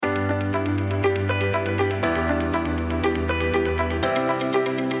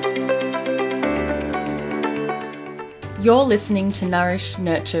You're listening to Nourish,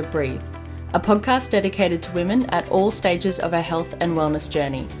 Nurture, Breathe, a podcast dedicated to women at all stages of our health and wellness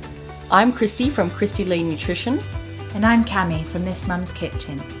journey. I'm Christy from Christy Lee Nutrition. And I'm Cami from This Mum's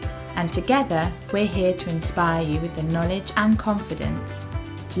Kitchen. And together, we're here to inspire you with the knowledge and confidence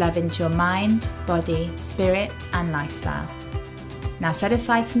to love into your mind, body, spirit, and lifestyle. Now set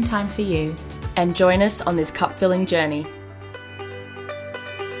aside some time for you And join us on this cup-filling journey.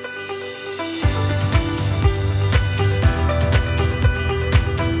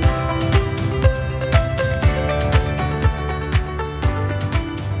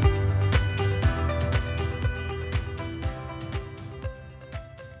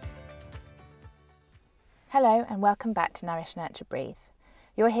 Hello and welcome back to Nourish, Nurture, Breathe.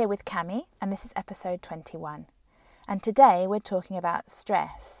 You're here with Cami and this is episode 21. And today we're talking about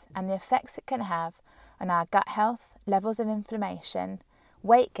stress and the effects it can have on our gut health, levels of inflammation,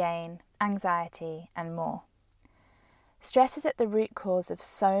 weight gain, anxiety and more. Stress is at the root cause of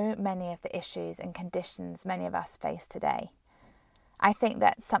so many of the issues and conditions many of us face today. I think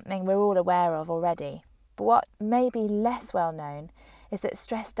that's something we're all aware of already, but what may be less well known is that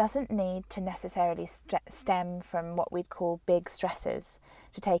stress doesn't need to necessarily stem from what we'd call big stressors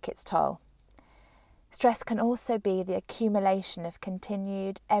to take its toll. Stress can also be the accumulation of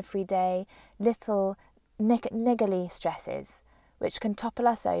continued, everyday, little niggly stresses, which can topple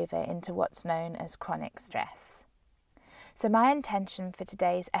us over into what's known as chronic stress. So my intention for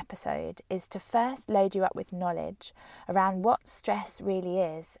today's episode is to first load you up with knowledge around what stress really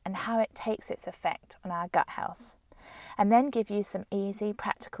is and how it takes its effect on our gut health, and then give you some easy,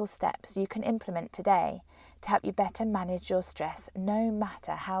 practical steps you can implement today to help you better manage your stress, no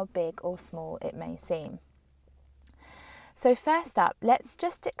matter how big or small it may seem. So first up, let's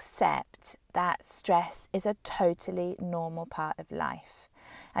just accept that stress is a totally normal part of life.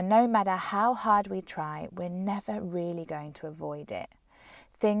 And no matter how hard we try, we're never really going to avoid it.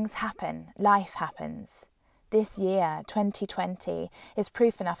 Things happen, life happens. This year, 2020, is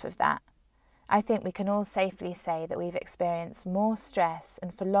proof enough of that. I think we can all safely say that we've experienced more stress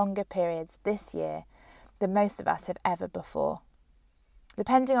and for longer periods this year than most of us have ever before.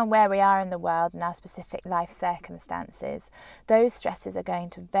 Depending on where we are in the world and our specific life circumstances, those stresses are going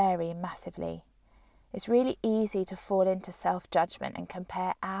to vary massively. It's really easy to fall into self-judgment and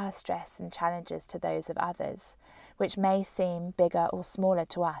compare our stress and challenges to those of others, which may seem bigger or smaller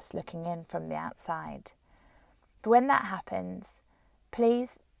to us looking in from the outside. But when that happens,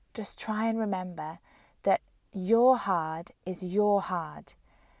 please just try and remember that your hard is your hard,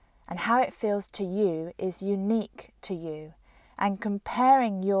 and how it feels to you is unique to you, and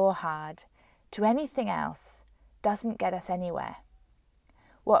comparing your hard to anything else doesn't get us anywhere.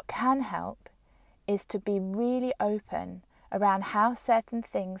 What can help is to be really open around how certain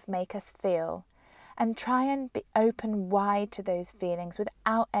things make us feel, and try and be open wide to those feelings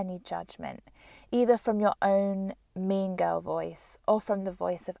without any judgment, either from your own mean girl voice or from the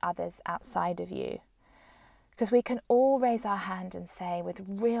voice of others outside of you. Because we can all raise our hand and say with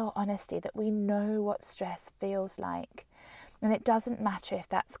real honesty that we know what stress feels like. And it doesn't matter if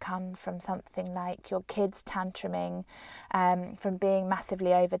that's come from something like your kids tantruming, from being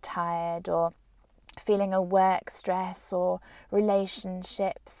massively overtired, or feeling a work stress, or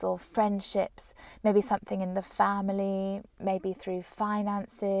relationships or friendships, maybe something in the family, maybe through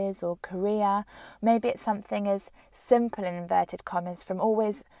finances or career. Maybe it's something as simple in inverted commas from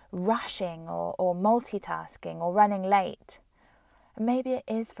always rushing or multitasking or running late. And maybe it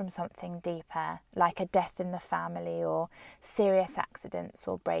is from something deeper, like a death in the family or serious accidents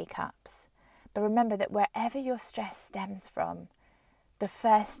or breakups. But remember that wherever your stress stems from, the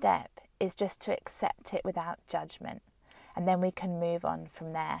first step is just to accept it without judgment, and then we can move on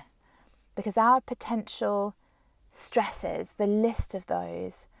from there. Because our potential stresses, the list of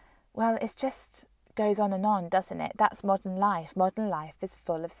those, well, it just goes on and on, doesn't it? That's modern life. Modern life is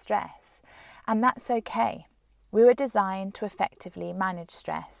full of stress, and that's okay. We were designed to effectively manage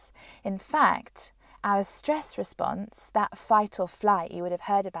stress. In fact, our stress response, that fight or flight you would have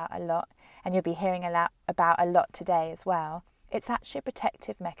heard about a lot, and you'll be hearing about a lot today as well, it's actually a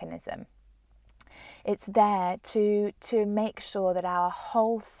protective mechanism. It's there to make sure that our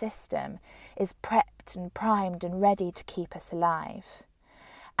whole system is prepped and primed and ready to keep us alive.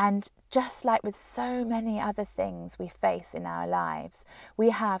 And just like with so many other things we face in our lives, we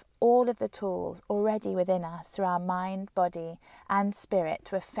have all of the tools already within us through our mind, body and spirit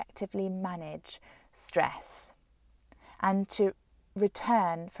to effectively manage stress and to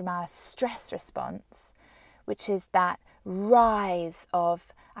return from our stress response, which is that rise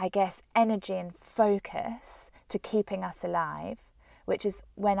of, energy and focus to keeping us alive, which is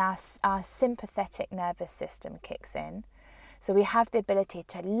when our sympathetic nervous system kicks in. So we have the ability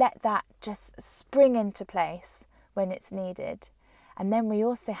to let that just spring into place when it's needed. And then we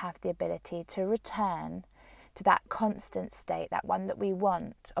also have the ability to return to that constant state, that one that we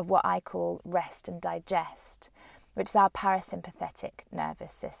want, of what I call rest and digest, which is our parasympathetic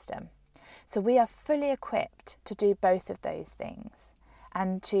nervous system. So we are fully equipped to do both of those things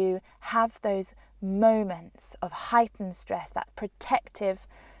and to have those moments of heightened stress, that protective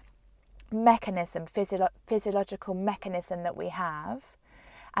mechanism, physiological mechanism that we have,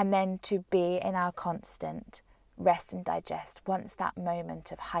 and then to be in our constant rest and digest once that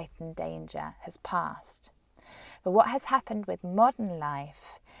moment of heightened danger has passed. But what has happened with modern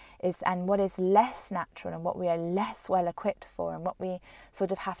life is, and what is less natural and what we are less well equipped for and what we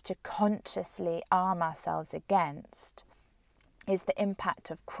sort of have to consciously arm ourselves against, is the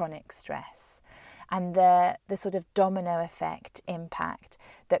impact of chronic stress and the sort of domino effect impact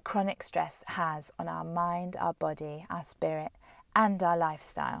that chronic stress has on our mind, our body, our spirit, and our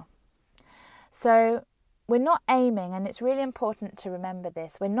lifestyle. So we're not aiming, and it's really important to remember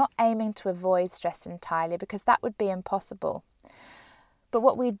this, we're not aiming to avoid stress entirely, because that would be impossible. But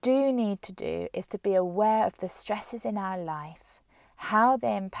what we do need to do is to be aware of the stresses in our life, how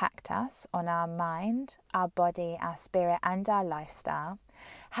they impact us on our mind, our body, our spirit, and our lifestyle,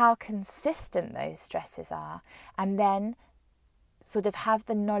 how consistent those stresses are, and then sort of have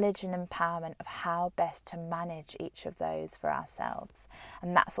the knowledge and empowerment of how best to manage each of those for ourselves.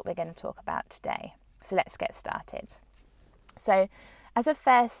 And that's what we're going to talk about today. So let's get started. So as a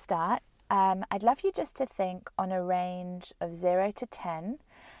first start, I'd love you just to think on a range of 0 to 10,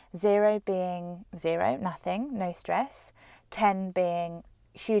 0 being 0, nothing, no stress, 10 being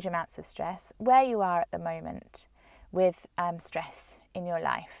huge amounts of stress, where you are at the moment with stress in your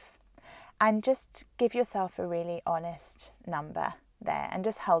life. And just give yourself a really honest number there and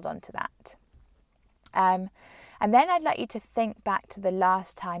just hold on to that. And then I'd like you to think back to the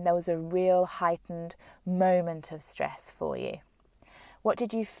last time there was a real heightened moment of stress for you. What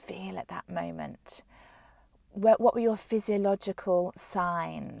did you feel at that moment? What were your physiological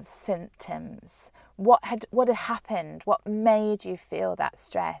signs, symptoms? What had happened? What made you feel that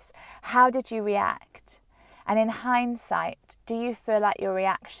stress? How did you react? And in hindsight, do you feel like your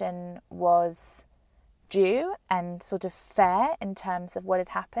reaction was due and sort of fair in terms of what had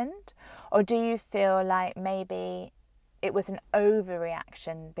happened? Or do you feel like maybe it was an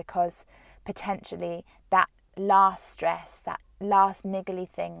overreaction because potentially that last stress, that last niggly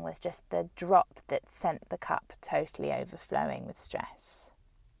thing was just the drop that sent the cup totally overflowing with stress?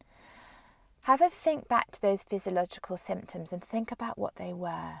 Have a think back to those physiological symptoms and think about what they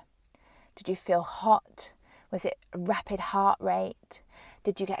were. Did you feel hot? Was it a rapid heart rate?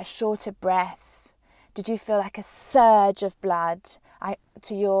 Did you get a shorter breath? Did you feel like a surge of blood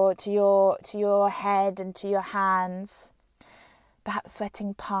to your head and to your hands? Perhaps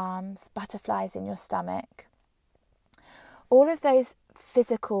sweating palms, butterflies in your stomach. All of those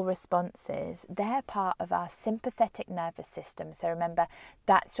physical responses, they're part of our sympathetic nervous system. So remember,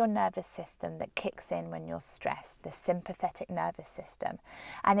 that's your nervous system that kicks in when you're stressed, the sympathetic nervous system.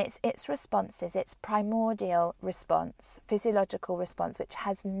 And its responses, its primordial response, physiological response, which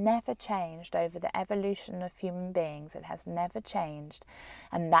has never changed over the evolution of human beings. It has never changed.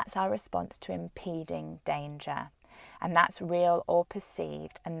 And that's our response to impeding danger. And that's real or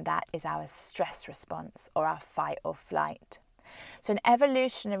perceived, and that is our stress response or our fight or flight. So in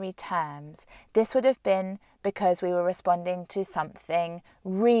evolutionary terms, this would have been because we were responding to something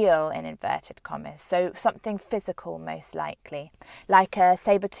real in inverted commas, so something physical most likely, like a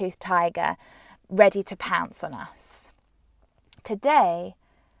saber-toothed tiger ready to pounce on us. Today,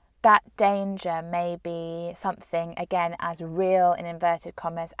 that danger may be something, again, as real in inverted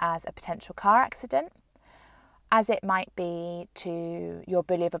commas as a potential car accident, as it might be to your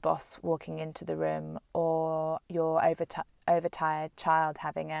bully of a boss walking into the room, or your overtired child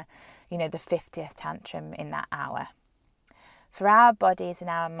having the 50th tantrum in that hour. For our bodies and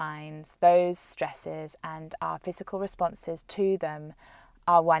our minds, those stresses and our physical responses to them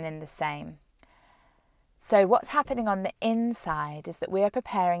are one and the same. So what's happening on the inside is that we are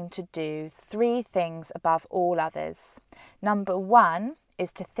preparing to do 3 things above all others. Number 1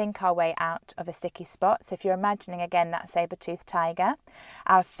 is to think our way out of a sticky spot. So if you're imagining again that saber-toothed tiger,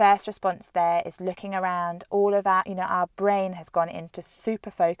 our first response there is looking around. All of our brain has gone into super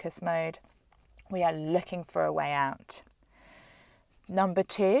focus mode. We are looking for a way out. Number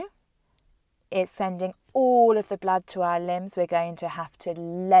 2 is sending all of the blood to our limbs. We're going to have to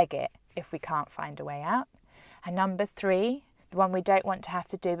leg it if we can't find a way out. And number 3, the one we don't want to have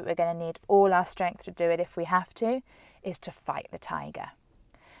to do, but we're going to need all our strength to do it if we have to, is to fight the tiger.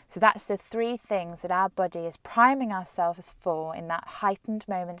 So that's the 3 things that our body is priming ourselves for in that heightened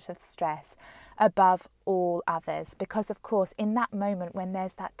moment of stress above all others. Because of course, in that moment when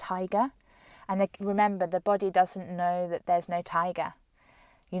there's that tiger, and remember, the body doesn't know that there's no tiger.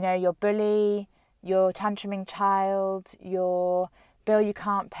 You know, your bully, your tantruming child, your bill you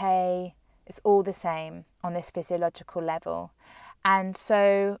can't pay, it's all the same on this physiological level. And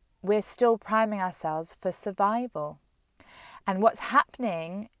so we're still priming ourselves for survival. And what's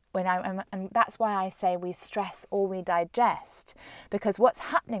happening and that's why I say we stress or we digest, because what's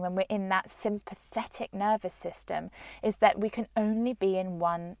happening when we're in that sympathetic nervous system is that we can only be in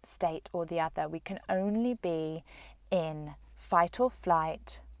one state or the other. We can only be in fight or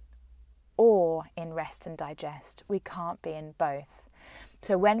flight or in rest and digest. We can't be in both.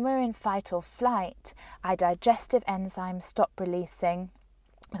 So when we're in fight or flight, our digestive enzymes stop releasing,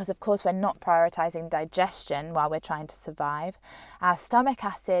 because of course we're not prioritizing digestion while we're trying to survive. Our stomach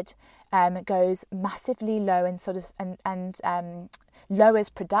acid goes massively low and lowers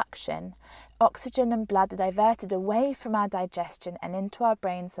production. Oxygen and blood are diverted away from our digestion and into our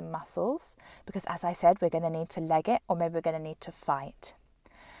brains and muscles, because as I said, we're going to need to leg it, or maybe we're going to need to fight.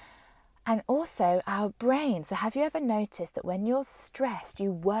 And also our brain. So have you ever noticed that when you're stressed,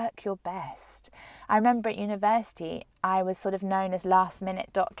 you work your best? I remember at university, I was sort of known as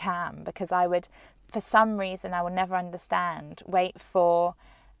lastminute.cam, because I would, for some reason I will never understand, wait for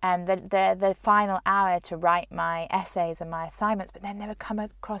the final hour to write my essays and my assignments, but then they would come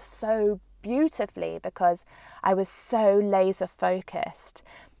across so beautifully because I was so laser focused.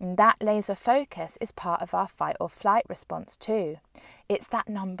 And that laser focus is part of our fight or flight response too. It's that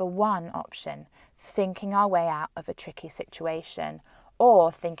number 1 option, thinking our way out of a tricky situation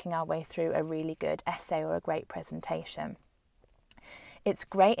or thinking our way through a really good essay or a great presentation. It's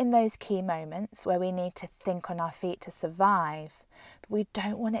great in those key moments where we need to think on our feet to survive, but we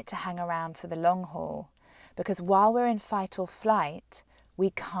don't want it to hang around for the long haul, because while we're in fight or flight,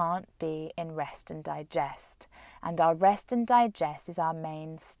 we can't be in rest and digest. And our rest and digest is our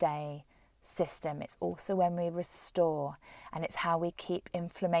mainstay system. It's also when we restore, and it's how we keep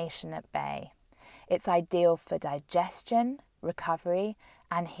inflammation at bay. It's ideal for digestion, recovery,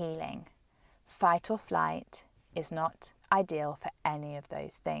 and healing. Fight or flight is not ideal for any of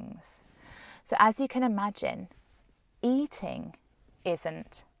those things. So as you can imagine, eating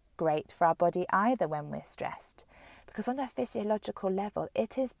isn't great for our body either when we're stressed, because on a physiological level,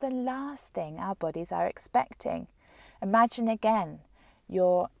 it is the last thing our bodies are expecting. Imagine again,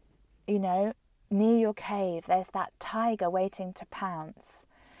 you're, near your cave, there's that tiger waiting to pounce.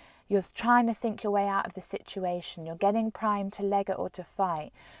 You're trying to think your way out of the situation. You're getting primed to leg it or to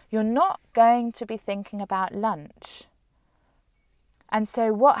fight. You're not going to be thinking about lunch. And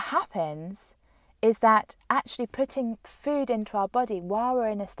so what happens is that actually putting food into our body while we're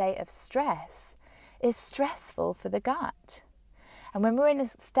in a state of stress is stressful for the gut. And when we're in a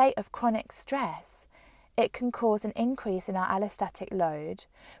state of chronic stress, it can cause an increase in our allostatic load,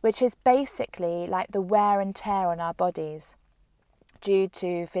 which is basically like the wear and tear on our bodies due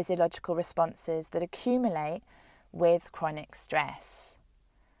to physiological responses that accumulate with chronic stress.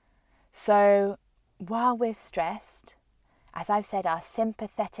 So while we're stressed, as I've said, our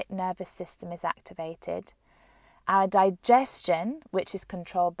sympathetic nervous system is activated. Our digestion, which is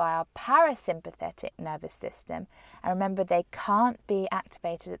controlled by our parasympathetic nervous system, and remember they can't be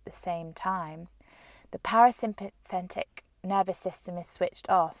activated at the same time. The parasympathetic nervous system is switched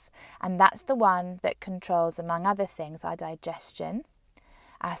off, and that's the one that controls, among other things, our digestion,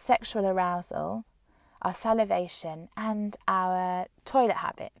 our sexual arousal, our salivation, and our toilet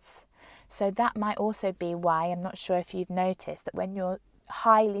habits. So that might also be why, I'm not sure if you've noticed, that when you're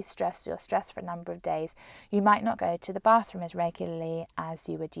highly stressed, you're stressed for a number of days, you might not go to the bathroom as regularly as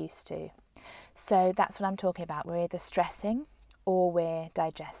you would used to. So that's what I'm talking about. We're either stressing or we're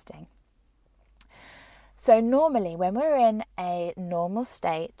digesting. So normally when we're in a normal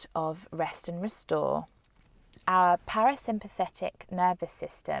state of rest and restore, our parasympathetic nervous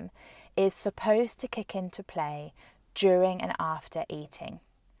system is supposed to kick into play during and after eating.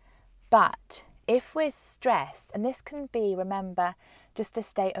 But if we're stressed, and this can be, remember, just a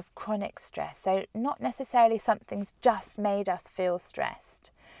state of chronic stress, so not necessarily something's just made us feel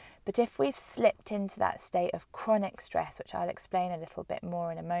stressed, but if we've slipped into that state of chronic stress, which I'll explain a little bit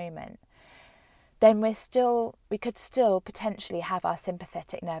more in a moment, then we could still potentially have our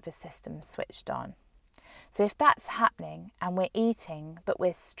sympathetic nervous system switched on. So if that's happening and we're eating but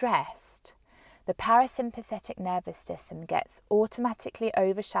we're stressed, the parasympathetic nervous system gets automatically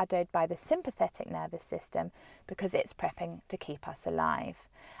overshadowed by the sympathetic nervous system because it's prepping to keep us alive.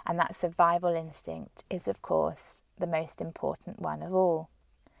 And that survival instinct is, of course, the most important one of all.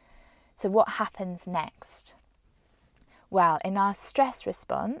 So what happens next? Well, in our stress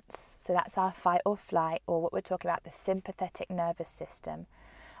response, so that's our fight or flight, or what we're talking about, the sympathetic nervous system,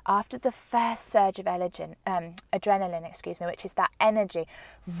 after the first surge of adrenaline, which is that energy,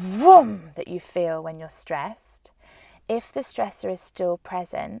 vroom, that you feel when you're stressed, if the stressor is still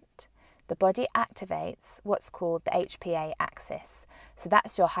present, the body activates what's called the HPA axis. So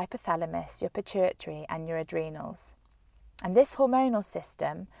that's your hypothalamus, your pituitary, and your adrenals. And this hormonal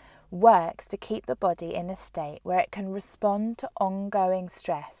system works to keep the body in a state where it can respond to ongoing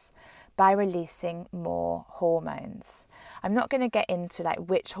stress by releasing more hormones. I'm not going to get into like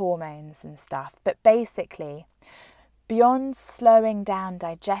which hormones and stuff, but basically, beyond slowing down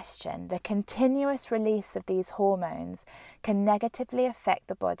digestion, the continuous release of these hormones can negatively affect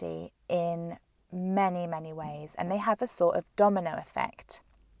the body in many, many ways, and they have a sort of domino effect.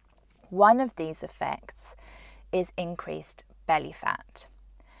 One of these effects is increased belly fat.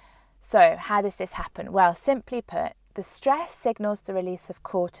 So how does this happen? Well, simply put, the stress signals the release of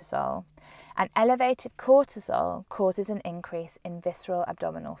cortisol, and elevated cortisol causes an increase in visceral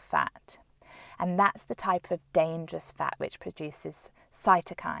abdominal fat. And that's the type of dangerous fat which produces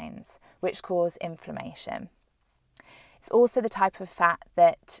cytokines, which cause inflammation. It's also the type of fat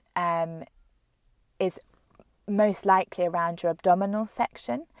that is most likely around your abdominal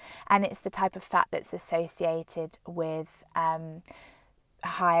section, and it's the type of fat that's associated with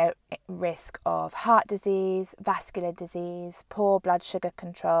higher risk of heart disease, vascular disease, poor blood sugar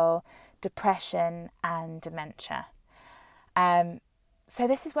control, depression, and dementia. So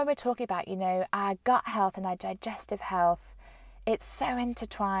this is when we're talking about, our gut health and our digestive health. It's so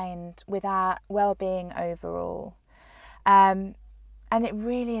intertwined with our well-being overall. And it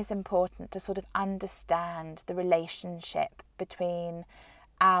really is important to sort of understand the relationship between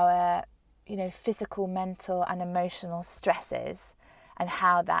our, physical, mental, and emotional stresses and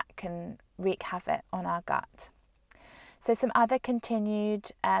how that can wreak havoc on our gut. So some other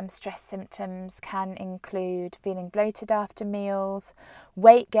continued stress symptoms can include feeling bloated after meals,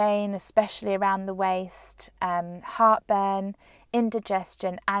 weight gain, especially around the waist, heartburn,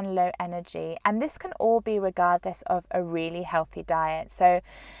 indigestion, and low energy. And this can all be regardless of a really healthy diet. So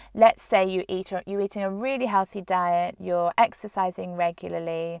let's say you're eating a really healthy diet, you're exercising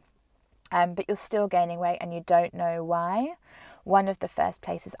regularly, but you're still gaining weight and you don't know why. One of the first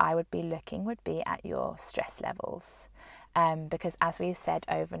places I would be looking would be at your stress levels. Because as we've said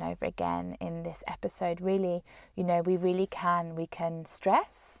over and over again in this episode, really, we can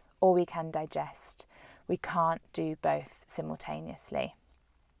stress or we can digest. We can't do both simultaneously.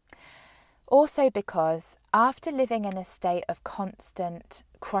 Also because after living in a state of constant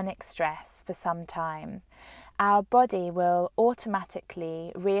chronic stress for some time, our body will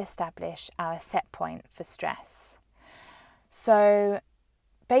automatically re-establish our set point for stress. So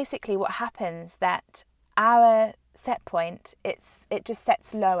basically what happens that our set point, it just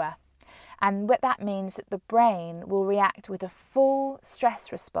sets lower. And what that means that the brain will react with a full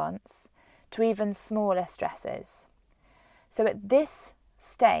stress response to even smaller stresses. So at this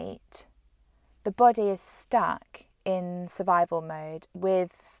state, the body is stuck in survival mode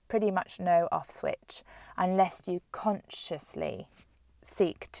with pretty much no off switch unless you consciously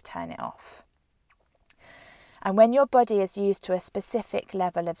seek to turn it off. And when your body is used to a specific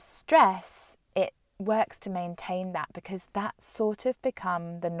level of stress, it works to maintain that because that's sort of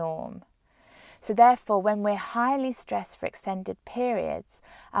become the norm. So therefore, when we're highly stressed for extended periods,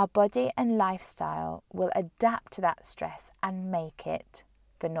 our body and lifestyle will adapt to that stress and make it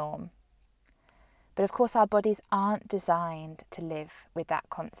the norm. But of course, our bodies aren't designed to live with that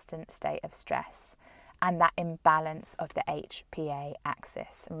constant state of stress and that imbalance of the HPA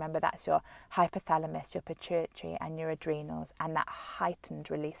axis. Remember, that's your hypothalamus, your pituitary, and your adrenals, and that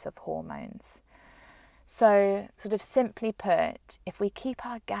heightened release of hormones. So, sort of simply put, if we keep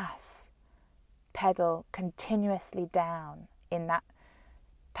our gas pedal continuously down in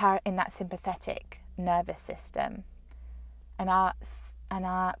that sympathetic nervous system, and our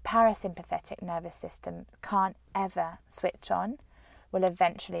parasympathetic nervous system can't ever switch on, well,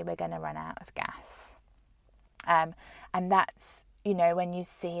 eventually we're going to run out of gas. And that's, when you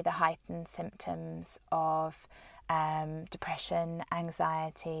see the heightened symptoms of depression,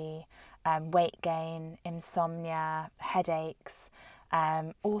 anxiety, weight gain, insomnia, headaches,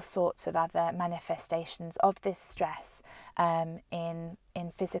 all sorts of other manifestations of this stress in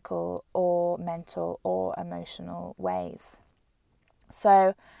physical or mental or emotional ways.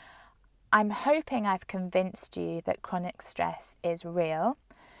 So I'm hoping I've convinced you that chronic stress is real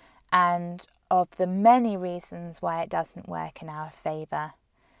and of the many reasons why it doesn't work in our favour.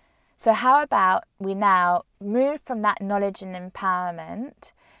 So how about we now move from that knowledge and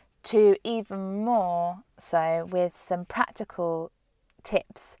empowerment to even more so with some practical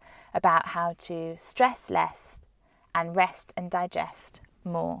tips about how to stress less and rest and digest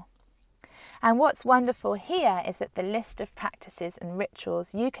more. And what's wonderful here is that the list of practices and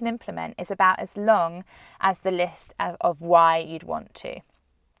rituals you can implement is about as long as the list of why you'd want to.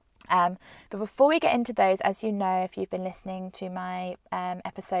 But before we get into those, as you know, if you've been listening to my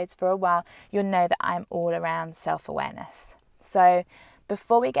episodes for a while, you'll know that I'm all around self-awareness. So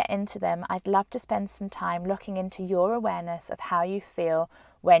before we get into them, I'd love to spend some time looking into your awareness of how you feel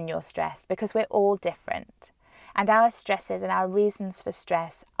when you're stressed, because we're all different. And our stresses and our reasons for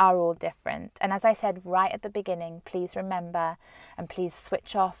stress are all different. And as I said right at the beginning, please remember and please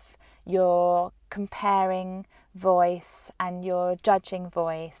switch off your comparing voice and your judging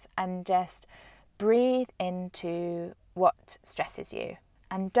voice and just breathe into what stresses you.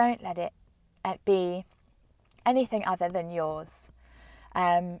 And don't let it be anything other than yours.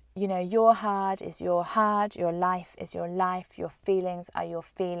 Your heart is your heart, your life is your life, your feelings are your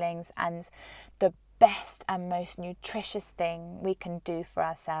feelings, and the best and most nutritious thing we can do for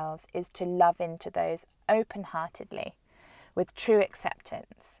ourselves is to love into those open-heartedly with true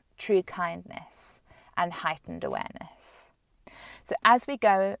acceptance, true kindness, and heightened awareness. So as we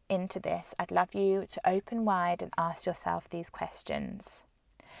go into this, I'd love you to open wide and ask yourself these questions.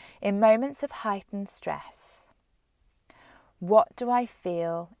 In moments of heightened stress, what do I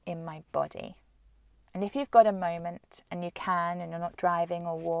feel in my body? And if you've got a moment and you can, and you're not driving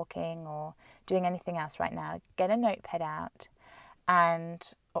or walking or doing anything else right now, get a notepad out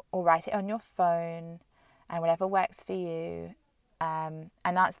or write it on your phone and whatever works for you, and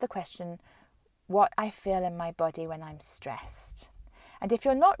answer the question, what I feel in my body when I'm stressed. And if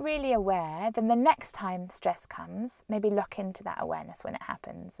you're not really aware, then the next time stress comes, maybe look into that awareness when it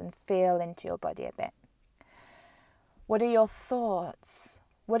happens and feel into your body a bit. What are your thoughts?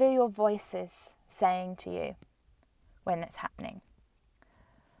 What are your voices saying to you when it's happening?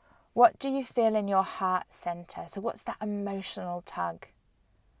 What do you feel in your heart center? So what's that emotional tug?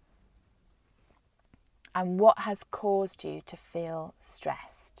 And what has caused you to feel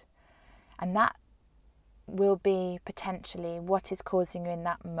stressed? And that will be potentially what is causing you in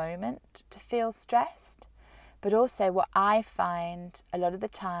that moment to feel stressed. But also what I find a lot of the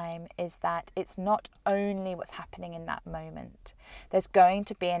time is that it's not only what's happening in that moment. There's going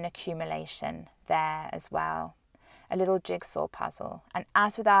to be an accumulation there as well, a little jigsaw puzzle. And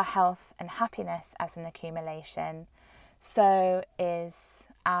as with our health and happiness as an accumulation, so is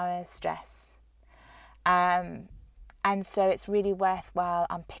our stress. And so it's really worthwhile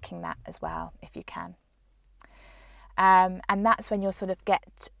unpicking that as well, if you can. And that's when you'll sort of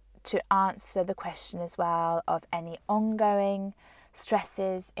get to answer the question as well of any ongoing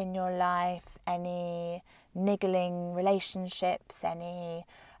stresses in your life, any niggling relationships, any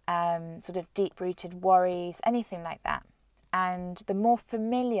sort of deep-rooted worries, anything like that. And the more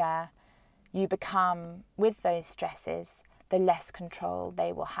familiar you become with those stresses, the less control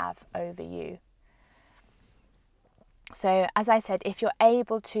they will have over you. So as I said, if you're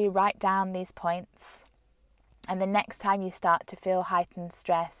able to write down these points, and the next time you start to feel heightened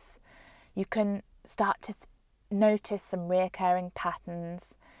stress, you can start to notice some reoccurring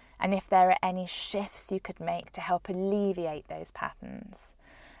patterns, and if there are any shifts you could make to help alleviate those patterns,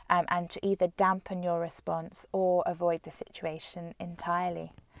 and to either dampen your response or avoid the situation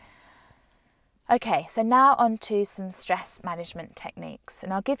entirely. Okay, so now on to some stress management techniques,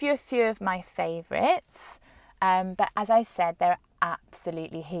 and I'll give you a few of my favourites, but as I said, there are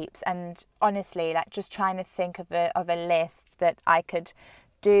absolutely heaps, and honestly, like just trying to think of a list that I could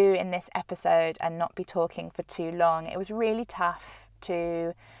do in this episode and not be talking for too long. It was really tough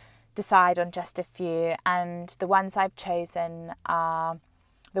to decide on just a few, and the ones I've chosen are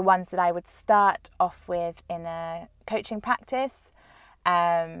the ones that I would start off with in a coaching practice,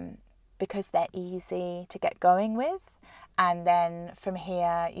 because they're easy to get going with. And then from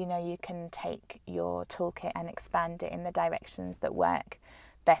here, you can take your toolkit and expand it in the directions that work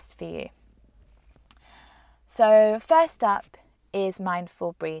best for you. So first up is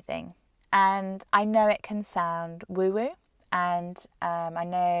mindful breathing. And I know it can sound woo-woo. And I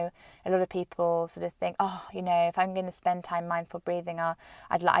know a lot of people sort of think, if I'm going to spend time mindful breathing,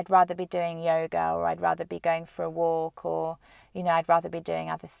 I'd rather be doing yoga, or I'd rather be going for a walk, or, I'd rather be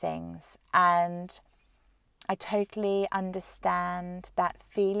doing other things. And I totally understand that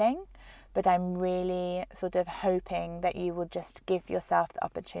feeling, but I'm really sort of hoping that you will just give yourself the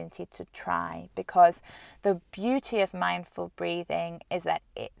opportunity to try, because the beauty of mindful breathing is that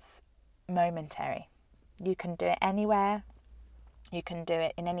it's momentary. You can do it anywhere, you can do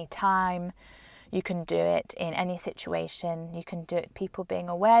it in any time, you can do it in any situation, you can do it with people being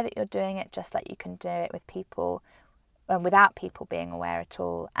aware that you're doing it, just like you can do it with people without people being aware at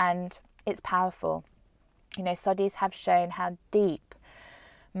all. And it's powerful. You know, studies have shown how deep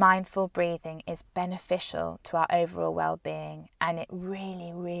mindful breathing is beneficial to our overall well-being, and it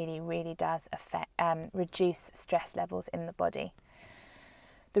really, really, really does reduce stress levels in the body.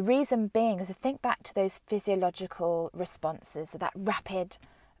 The reason being is to think back to those physiological responses, so that rapid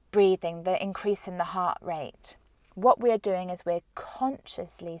breathing, the increase in the heart rate. What we're doing is we're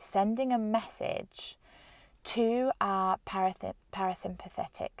consciously sending a message to our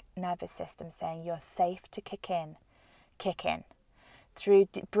parasympathetic nervous system saying you're safe to kick in. Through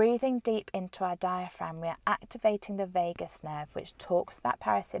breathing deep into our diaphragm, we are activating the vagus nerve, which talks to that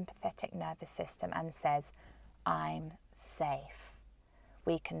parasympathetic nervous system and says, I'm safe.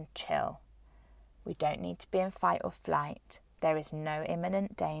 We can chill. We don't need to be in fight or flight. There is no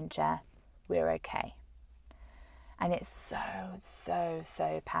imminent danger. We're okay. And it's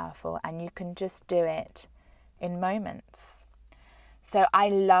so powerful, and you can just do it in moments. So I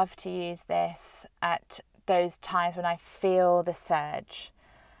love to use this at those times when I feel the surge,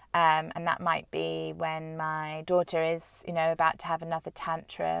 and that might be when my daughter is, about to have another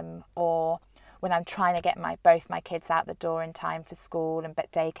tantrum, or when I'm trying to get both my kids out the door in time for school and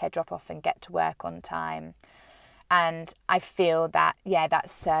daycare drop off and get to work on time, and I feel that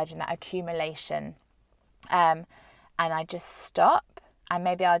surge and that accumulation, and I just stop, and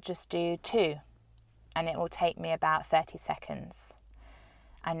maybe I'll just do 2, and it will take me about 30 seconds.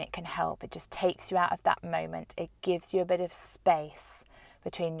 And it can help. It just takes you out of that moment. It gives you a bit of space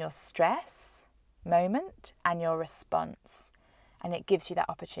between your stress moment and your response. And it gives you that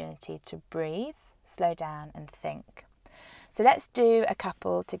opportunity to breathe, slow down and think. So let's do a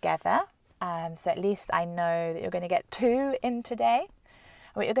couple together. So at least I know that you're going to get 2 in today.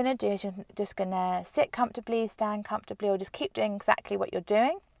 And what you're going to do is you're just going to sit comfortably, stand comfortably, or just keep doing exactly what you're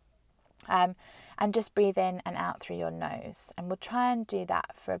doing. And just breathe in and out through your nose. And we'll try and do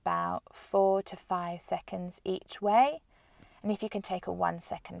that for about 4 to 5 seconds each way. And if you can take a 1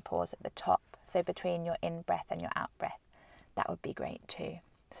 second pause at the top, so between your in breath and your out breath, that would be great too.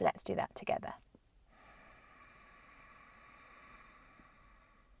 So let's do that together.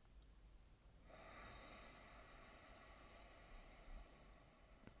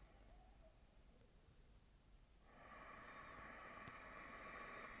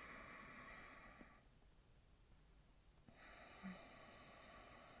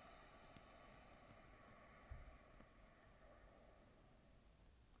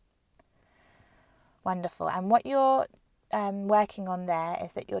 Wonderful. And what you're working on there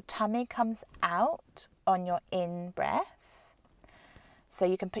is that your tummy comes out on your in breath. So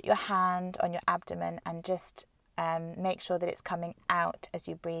you can put your hand on your abdomen and just make sure that it's coming out as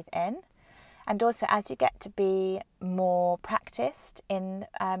you breathe in. And also, as you get to be more practiced in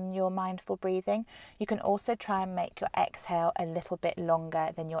your mindful breathing, you can also try and make your exhale a little bit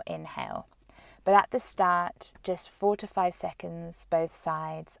longer than your inhale. But at the start, just 4 to 5 seconds both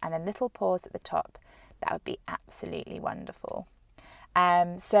sides and a little pause at the top. That would be absolutely wonderful.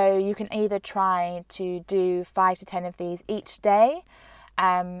 So you can either try to do 5 to 10 of these each day.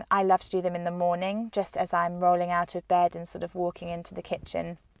 I love to do them in the morning, just as I'm rolling out of bed and sort of walking into the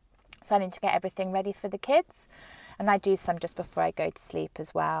kitchen, starting to get everything ready for the kids. And I do some just before I go to sleep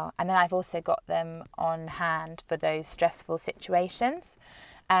as well. And then I've also got them on hand for those stressful situations.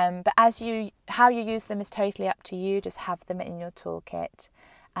 But how you use them is totally up to you. Just have them in your toolkit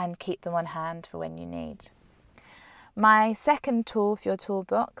and keep them on hand for when you need. My second tool for your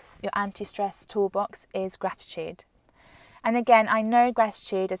toolbox, your anti-stress toolbox, is gratitude. And again, I know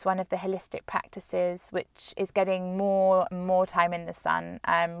gratitude is one of the holistic practices which is getting more and more time in the sun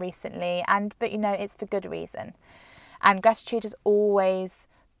recently, but it's for good reason. And gratitude has always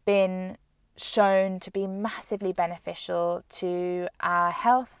been shown to be massively beneficial to our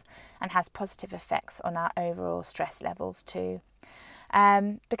health and has positive effects on our overall stress levels too.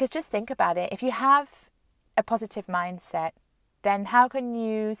 Because just think about it, if you have a positive mindset, then how can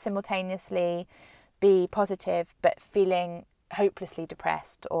you simultaneously be positive but feeling hopelessly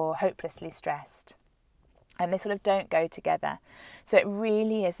depressed or hopelessly stressed? And they sort of don't go together. So it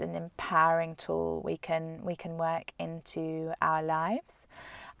really is an empowering tool we can work into our lives.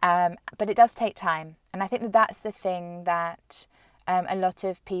 But it does take time. And I think that's the thing that a lot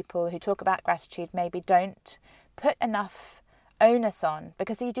of people who talk about gratitude maybe don't put enough onus on,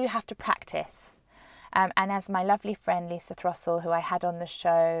 because you do have to practice. And as my lovely friend Lisa Throssell, who I had on the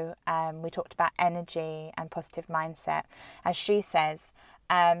show, we talked about energy and positive mindset. As she says,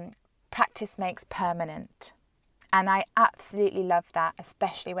 practice makes permanent. And I absolutely love that,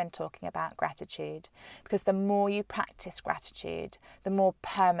 especially when talking about gratitude, because the more you practice gratitude, the more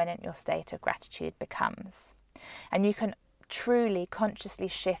permanent your state of gratitude becomes. And you can truly consciously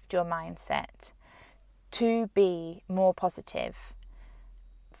shift your mindset to be more positive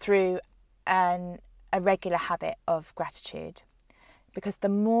through a regular habit of gratitude. Because the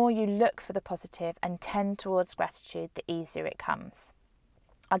more you look for the positive and tend towards gratitude, the easier it comes.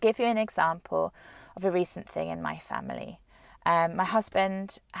 I'll give you an example of a recent thing in my family. My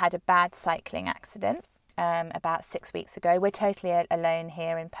husband had a bad cycling accident about 6 weeks ago. We're totally alone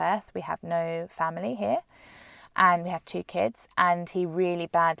here in Perth. We have no family here, and we have 2 kids, and he really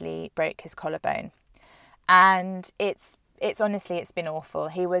badly broke his collarbone. And it's honestly, it's been awful.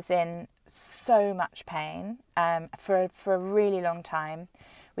 He was in so much pain for a really long time.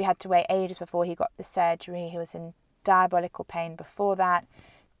 We had to wait ages before he got the surgery. He was in diabolical pain before that.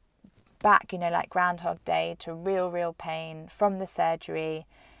 Back, like Groundhog Day, to real pain from the surgery.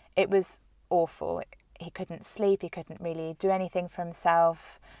 It was awful. He couldn't sleep. He couldn't really do anything for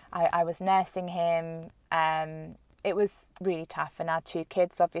himself. I was nursing him. It was really tough. And our 2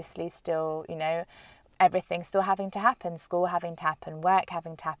 kids, obviously, still, everything still having to happen. School having to happen, work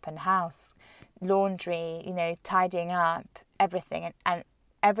having to happen, house, laundry, tidying up, everything. And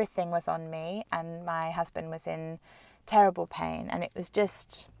everything was on me. And my husband was in terrible pain. And it was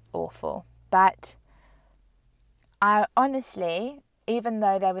just awful. But I honestly, even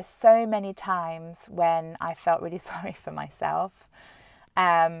though there were so many times when I felt really sorry for myself,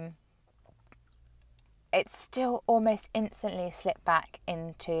 it still almost instantly slipped back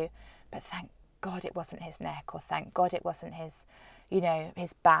into, but thank God it wasn't his neck, or thank God it wasn't his,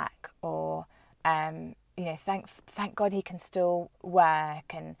 his back, or thank God he can still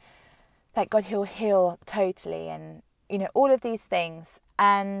work, and thank God he'll heal totally, and all of these things.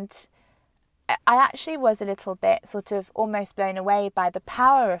 And I actually was a little bit sort of almost blown away by the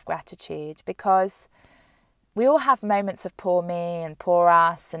power of gratitude, because we all have moments of poor me and poor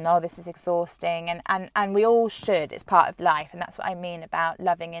us, and this is exhausting, and we all should. It's part of life, and that's what I mean about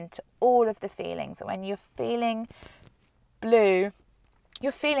loving into all of the feelings. When you're feeling blue,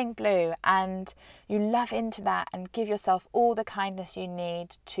 and you love into that and give yourself all the kindness you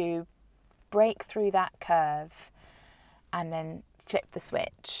need to break through that curve, and then flip the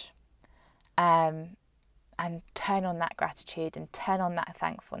switch, and turn on that gratitude and turn on that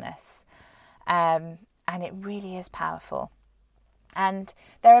thankfulness, and it really is powerful. And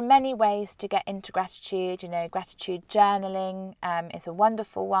there are many ways to get into gratitude. Gratitude journaling is a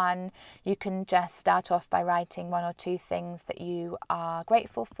wonderful one. You can just start off by writing 1 or 2 things that you are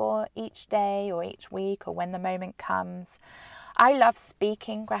grateful for each day or each week, or when the moment comes. I love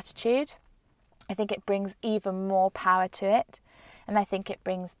speaking gratitude. I think it brings even more power to it. And I think it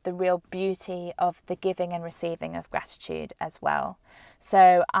brings the real beauty of the giving and receiving of gratitude as well.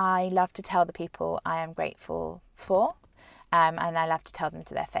 So I love to tell the people I am grateful for, and I love to tell them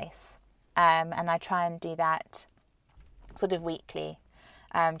to their face. And I try and do that sort of weekly,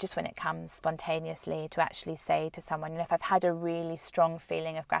 just when it comes spontaneously, to actually say to someone, if I've had a really strong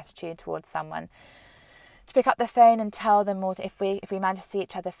feeling of gratitude towards someone, to pick up the phone and tell them, or if we manage to see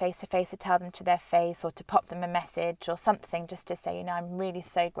each other face to face, to tell them to their face, or to pop them a message or something, just to say, I'm really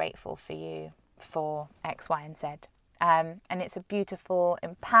so grateful for you for X, Y, and Z. And it's a beautiful,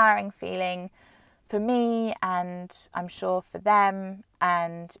 empowering feeling for me, and I'm sure for them,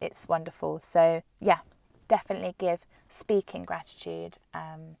 and it's wonderful. So yeah, definitely give speaking gratitude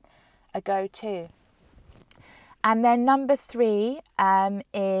a go too. And then number 3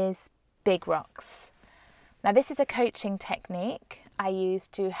 is big rocks. Now, this is a coaching technique I use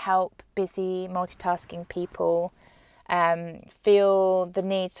to help busy multitasking people feel the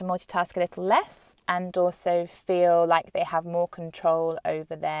need to multitask a little less, and also feel like they have more control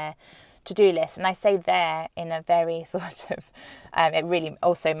over their to-do list. And I say there in a very sort of, it really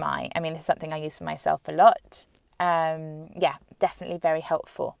also this is something I use for myself a lot. Definitely very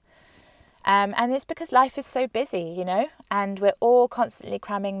helpful. And it's because life is so busy, and we're all constantly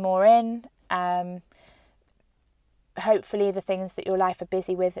cramming more in. Hopefully the things that your life are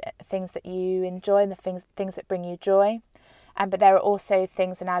busy with, things that you enjoy, and the things that bring you joy. But there are also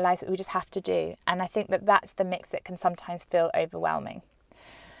things in our lives that we just have to do. And I think that that's the mix that can sometimes feel overwhelming.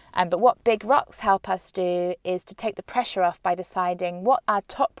 But what big rocks help us do is to take the pressure off by deciding what our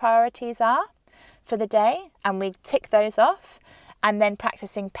top priorities are for the day, and we tick those off. And then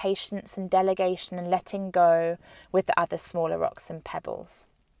practicing patience and delegation and letting go with the other smaller rocks and pebbles.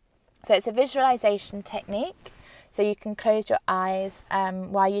 So it's a visualization technique. So you can close your eyes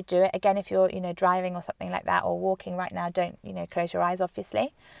while you do it. Again, if you're, driving or something like that, or walking right now, don't, close your eyes,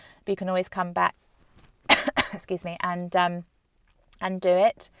 obviously. But you can always come back, excuse me, and do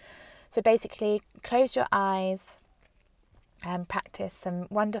it. So basically, close your eyes and practice some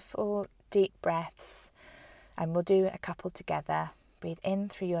wonderful deep breaths. And we'll do a couple together. Breathe in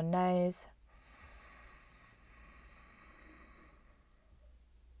through your nose.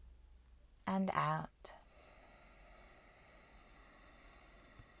 And out.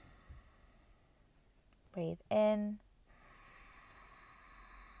 Breathe in.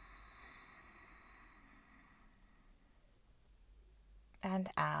 And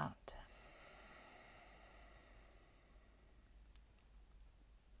out.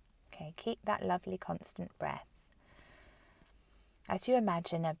 Okay, keep that lovely constant breath. As you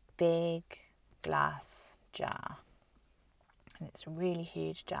imagine a big glass jar, and it's a really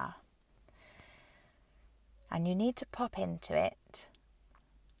huge jar, and you need to pop into it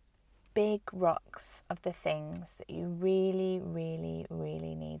big rocks of the things that you really, really,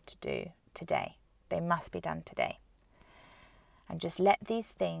 really need to do today. They must be done today. And just let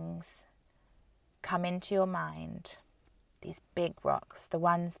these things come into your mind, these big rocks, the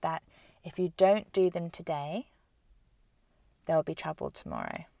ones that if you don't do them today, there'll be trouble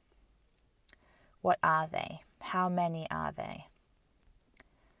tomorrow. What are they? How many are they?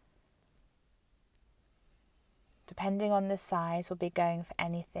 Depending on the size, we'll be going for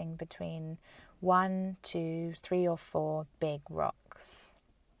anything between 1, 2, 3 or 4 big rocks.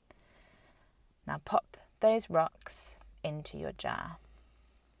 Now pop those rocks into your jar.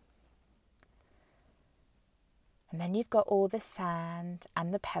 And then you've got all the sand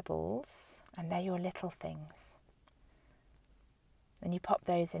and the pebbles, and they're your little things. And you pop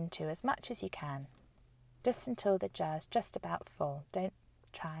those into as much as you can, just until the jar's just about full. Don't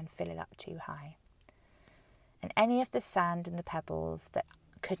try and fill it up too high. And any of the sand and the pebbles that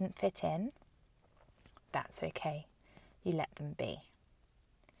couldn't fit in, that's okay. You let them be.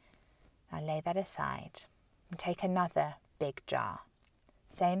 Now lay that aside and take another big jar.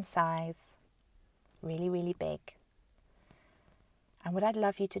 Same size, really, really big. And what I'd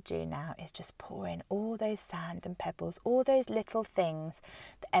love you to do now is just pour in all those sand and pebbles, all those little things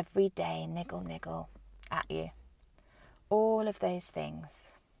that every day niggle at you. All of those things.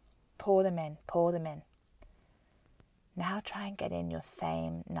 Pour them in, pour them in. Now try and get in your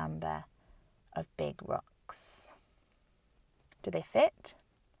same number of big rocks. Do they fit?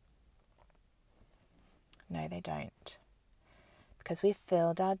 No, they don't. Because we've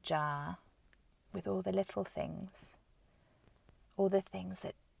filled our jar with all the little things. All the things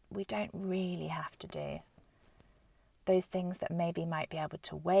that we don't really have to do. Those things that maybe might be able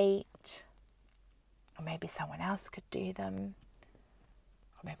to wait. Or maybe someone else could do them.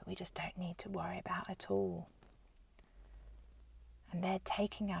 Or maybe we just don't need to worry about at all. And they're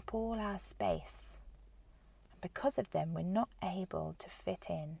taking up all our space. And because of them, we're not able to fit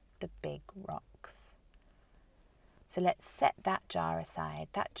in the big rocks. So let's set that jar aside.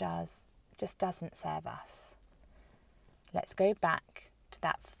 That jar just doesn't serve us. Let's go back to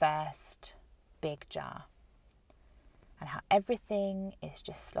that first big jar and how everything is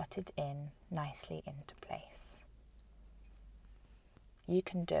just slotted in nicely into place. You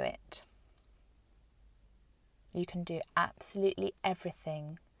can do it. You can do absolutely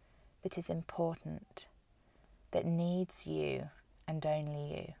everything that is important, that needs you and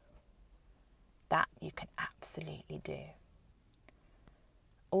only you. That you can absolutely do.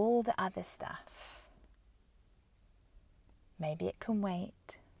 All the other stuff, maybe it can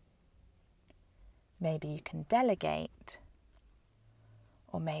wait. Maybe you can delegate.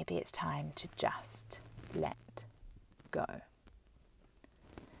 Or maybe it's time to just let go.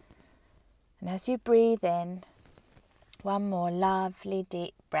 And as you breathe in, one more lovely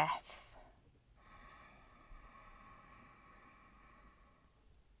deep breath.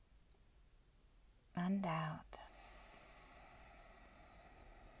 And out.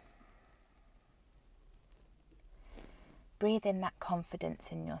 Breathe in that confidence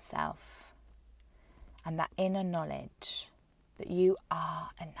in yourself and that inner knowledge that you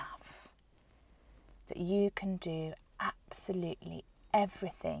are enough, that you can do absolutely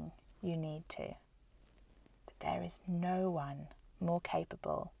everything you need to, that there is no one more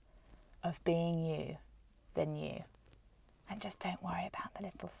capable of being you than you. And just don't worry about the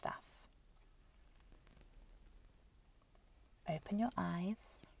little stuff. Open your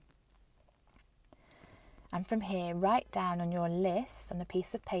eyes. And from here, write down on your list, on a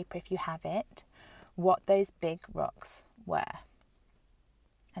piece of paper if you have it, what those big rocks were.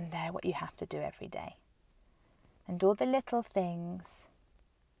 and they're what you have to do every day. And all the little things,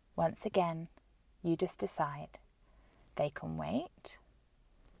 once again, you just decide they can wait,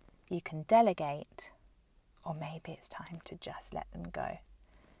 you can delegate, or maybe it's time to just let them go.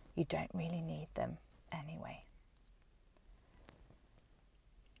 You don't really need them anyway.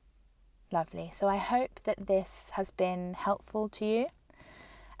 Lovely. So I hope that this has been helpful to you.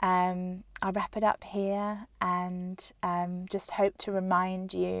 I'll wrap it up here and just hope to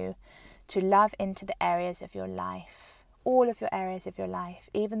remind you to love into the areas of your life, all of your areas of your life,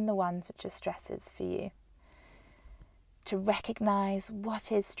 even the ones which are stresses for you. To recognise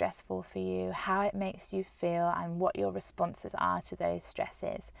what is stressful for you, how it makes you feel, and what your responses are to those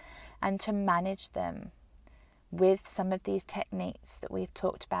stresses, and to manage them with some of these techniques that we've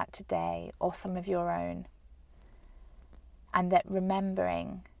talked about today, or some of your own. And that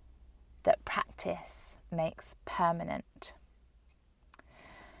remembering that practice makes permanent.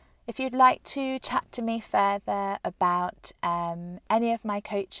 If you'd like to chat to me further about any of my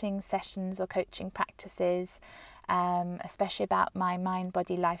coaching sessions or coaching practices, especially about my Mind,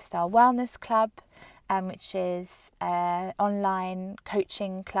 Body, Lifestyle Wellness Club, which is an online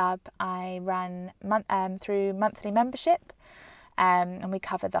coaching club I run through monthly membership, and we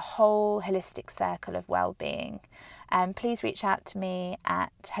cover the whole holistic circle of well-being. Please reach out to me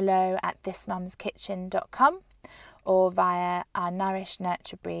at hello@thismumskitchen.com or via our Nourish,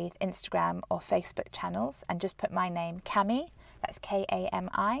 Nurture, Breathe Instagram or Facebook channels, and just put my name, Cami, that's Kami,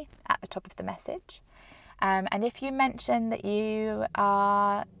 at the top of the message. And if you mention that you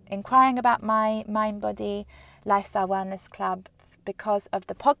are inquiring about my Mind, Body, Lifestyle Wellness Club because of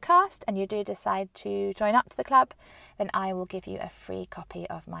the podcast, and you do decide to join up to the club, then I will give you a free copy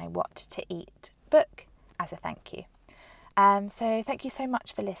of my What to Eat book as a thank you. So thank you so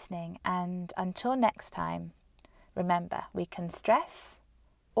much for listening, and until next time, remember, we can stress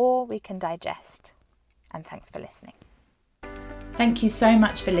or we can digest. And thanks for listening. Thank you so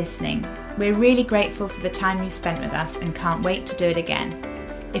much for listening. We're really grateful for the time you spent with us and can't wait to do it again.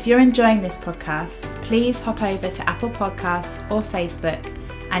 If you're enjoying this podcast, please hop over to Apple Podcasts or Facebook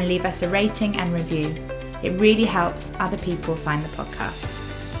and leave us a rating and review. It really helps other people find the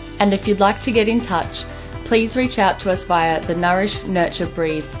podcast. And if you'd like to get in touch, please reach out to us via the Nourish, Nurture,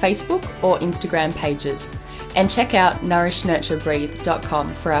 Breathe Facebook or Instagram pages, and check out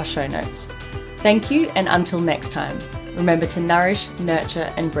nourishnurturebreathe.com for our show notes. Thank you, and until next time, remember to nourish,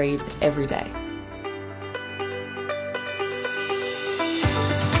 nurture and breathe every day.